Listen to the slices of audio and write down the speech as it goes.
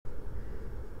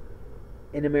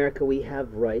In America, we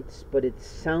have rights, but it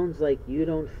sounds like you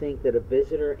don't think that a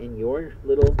visitor in your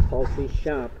little paltry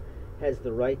shop has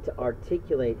the right to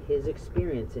articulate his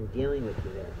experience in dealing with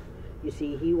you there. You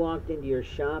see, he walked into your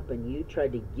shop and you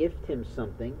tried to gift him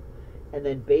something, and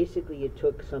then basically you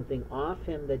took something off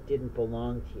him that didn't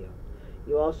belong to you.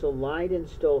 You also lied and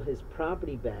stole his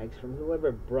property bags from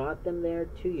whoever brought them there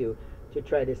to you to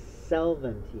try to sell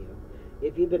them to you.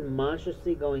 If you've been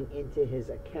monstrously going into his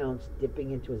accounts,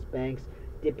 dipping into his banks,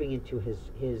 dipping into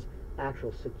his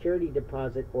actual security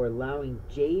deposit, or allowing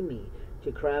Jamie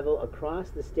to travel across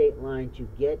the state line to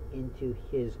get into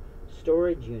his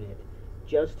storage unit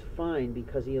just fine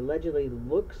because he allegedly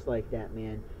looks like that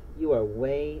man, you are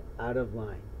way out of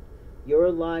line.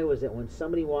 Your lie was that when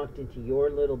somebody walked into your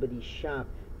little bitty shop,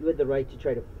 you had the right to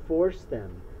try to force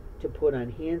them to put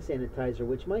on hand sanitizer,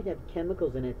 which might have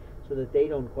chemicals in it so that they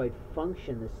don't quite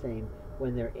function the same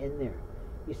when they're in there.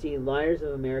 You see, liars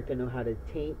of America know how to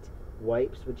taint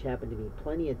wipes, which happen to be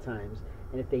plenty of times,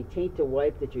 and if they taint a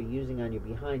wipe that you're using on your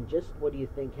behind, just what do you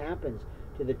think happens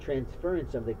to the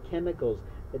transference of the chemicals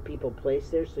that people place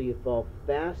there so you fall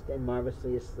fast and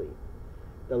marvelously asleep?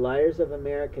 The liars of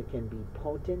America can be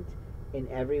potent in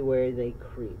everywhere they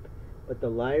creep, but the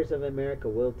liars of America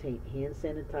will taint hand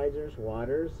sanitizers,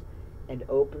 waters, and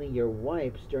openly your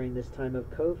wipes during this time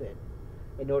of COVID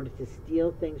in order to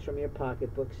steal things from your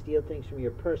pocketbook, steal things from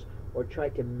your purse, or try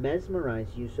to mesmerize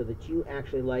you so that you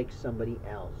actually like somebody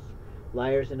else.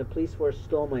 Liars in the police force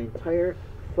stole my entire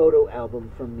photo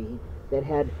album from me that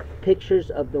had pictures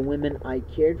of the women I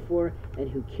cared for and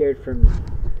who cared for me.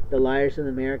 The liars in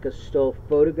America stole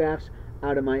photographs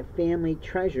out of my family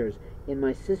treasures in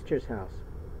my sister's house,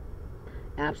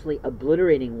 absolutely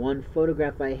obliterating one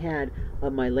photograph I had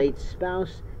of my late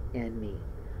spouse and me.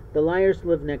 The liars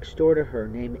lived next door to her,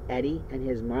 named Eddie, and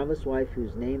his marvelous wife,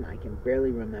 whose name I can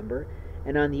barely remember.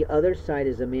 And on the other side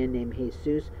is a man named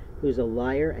Jesus, who's a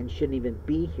liar and shouldn't even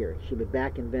be here. Should be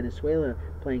back in Venezuela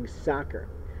playing soccer.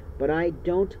 But I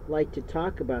don't like to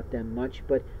talk about them much,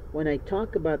 but when I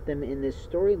talk about them in this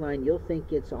storyline, you'll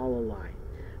think it's all a lie.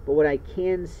 But what I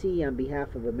can see on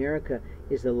behalf of America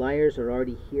is the liars are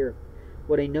already here.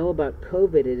 What I know about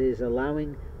COVID, it is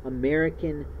allowing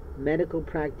American medical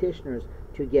practitioners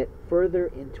to get further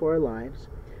into our lives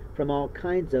from all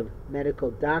kinds of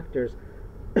medical doctors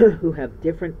who have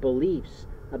different beliefs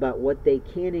about what they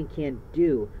can and can't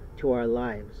do to our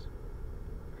lives.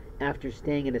 After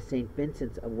staying at a St.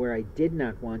 Vincent's of where I did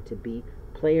not want to be,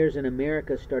 players in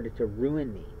America started to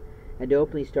ruin me and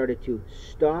openly started to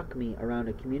stalk me around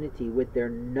a community with their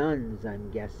nuns,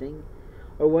 I'm guessing.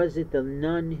 Or was it the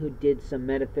nun who did some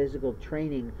metaphysical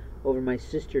training over my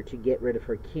sister to get rid of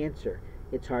her cancer?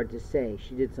 It's hard to say.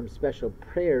 She did some special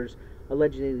prayers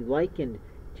allegedly likened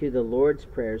to the Lord's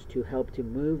prayers to help to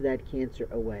move that cancer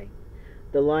away.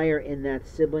 The liar in that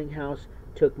sibling house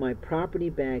took my property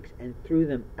bags and threw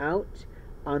them out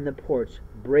on the porch,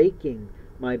 breaking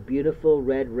my beautiful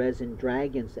red resin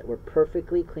dragons that were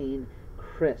perfectly clean,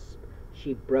 crisp.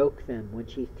 She broke them when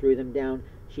she threw them down.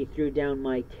 She threw down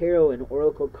my tarot and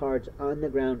oracle cards on the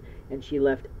ground, and she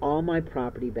left all my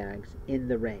property bags in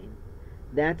the rain.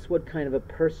 That's what kind of a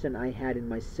person I had in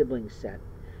my sibling set.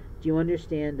 Do you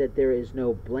understand that there is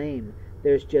no blame?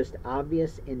 There's just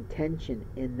obvious intention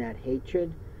in that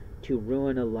hatred to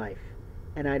ruin a life.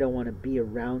 And I don't want to be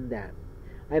around that.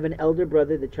 I have an elder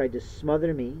brother that tried to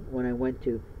smother me when I went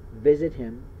to visit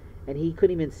him, and he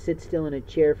couldn't even sit still in a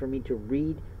chair for me to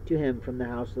read to him from the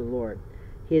house of the Lord.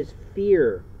 His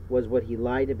fear was what he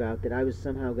lied about, that I was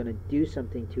somehow going to do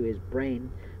something to his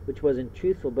brain, which wasn't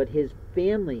truthful, but his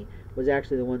family was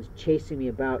actually the ones chasing me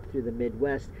about through the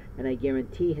Midwest, and I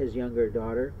guarantee his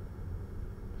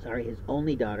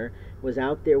only daughter, was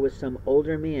out there with some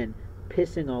older man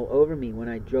pissing all over me when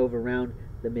I drove around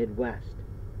the Midwest.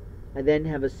 I then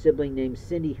have a sibling named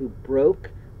Cindy who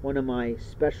broke one of my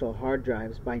special hard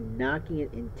drives by knocking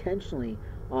it intentionally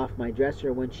off my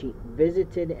dresser when she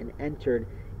visited and entered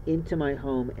into my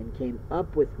home and came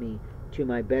up with me to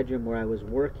my bedroom where I was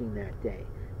working that day,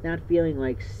 not feeling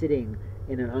like sitting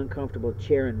in an uncomfortable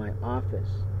chair in my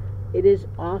office. It is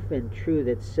often true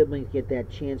that siblings get that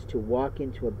chance to walk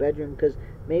into a bedroom because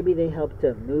maybe they help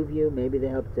to move you, maybe they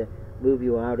help to move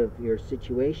you out of your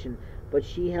situation, but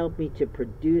she helped me to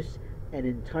produce an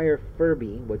entire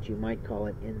Furby, what you might call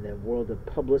it in the world of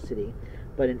publicity,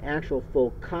 but an actual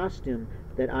full costume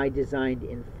that I designed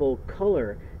in full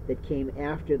color that came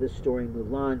after the story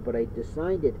Mulan, but I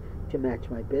designed it to match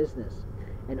my business,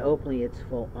 and openly it's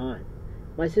full on.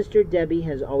 My sister Debbie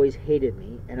has always hated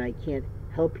me, and I can't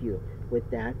help you with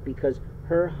that because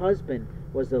her husband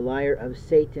was the liar of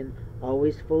Satan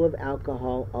always full of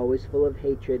alcohol, always full of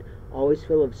hatred, always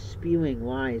full of spewing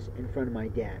lies in front of my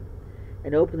dad.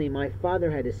 And openly, my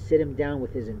father had to sit him down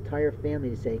with his entire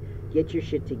family to say, get your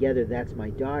shit together, that's my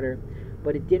daughter.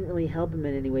 But it didn't really help him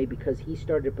in any way, because he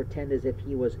started to pretend as if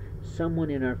he was someone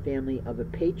in our family of a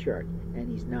patriarch, and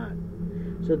he's not.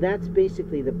 So that's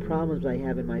basically the problems I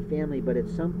have in my family. But at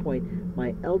some point,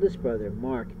 my eldest brother,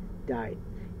 Mark, died.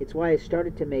 It's why I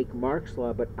started to make Mark's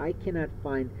Law, but I cannot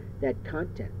find that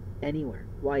content anywhere.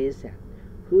 Why is that?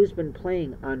 Who's been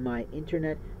playing on my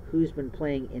internet? Who's been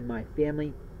playing in my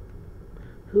family?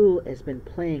 Who has been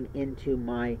playing into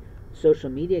my social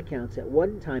media accounts? At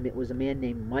one time, it was a man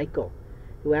named Michael,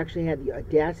 who actually had the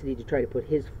audacity to try to put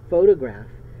his photograph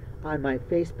on my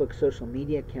Facebook social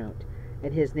media account.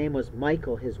 And his name was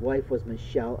Michael. His wife was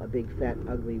Michelle, a big, fat,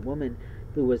 ugly woman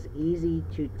who was easy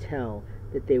to tell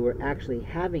that they were actually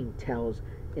having tells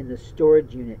in the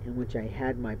storage unit in which I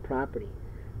had my property.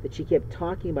 That she kept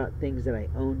talking about things that I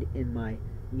owned in my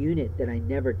unit that I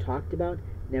never talked about,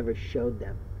 never showed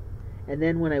them. And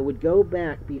then when I would go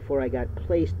back before I got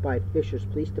placed by Fishers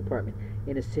Police Department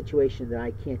in a situation that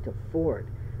I can't afford,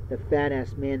 the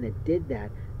fat-ass man that did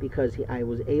that, because I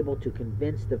was able to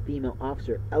convince the female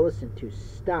officer, Ellison, to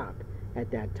stop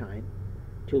at that time,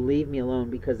 to leave me alone,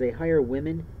 because they hire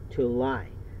women to lie.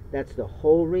 That's the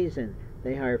whole reason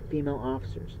they hire female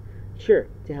officers. Sure,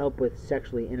 to help with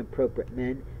sexually inappropriate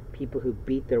men, people who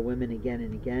beat their women again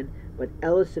and again, but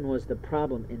Ellison was the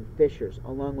problem in Fishers,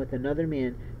 along with another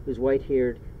man who's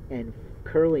white-haired and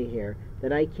curly hair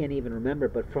that I can't even remember,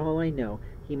 but for all I know,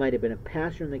 he might have been a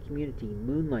pastor in the community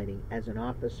moonlighting as an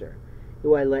officer,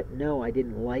 who I let know I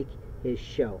didn't like his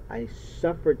show. I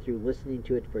suffered through listening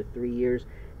to it for 3 years,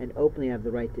 and openly have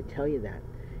the right to tell you that.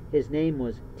 His name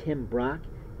was Tim Brock.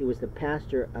 He was the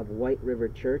pastor of White River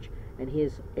Church, and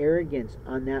his arrogance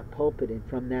on that pulpit and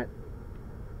from that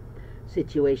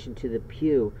situation to the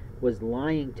pew was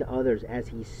lying to others as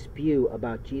he spew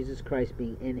about Jesus Christ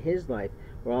being in his life,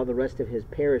 where all the rest of his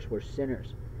parish were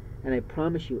sinners. And I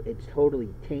promise you, it's totally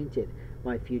tainted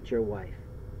my future wife.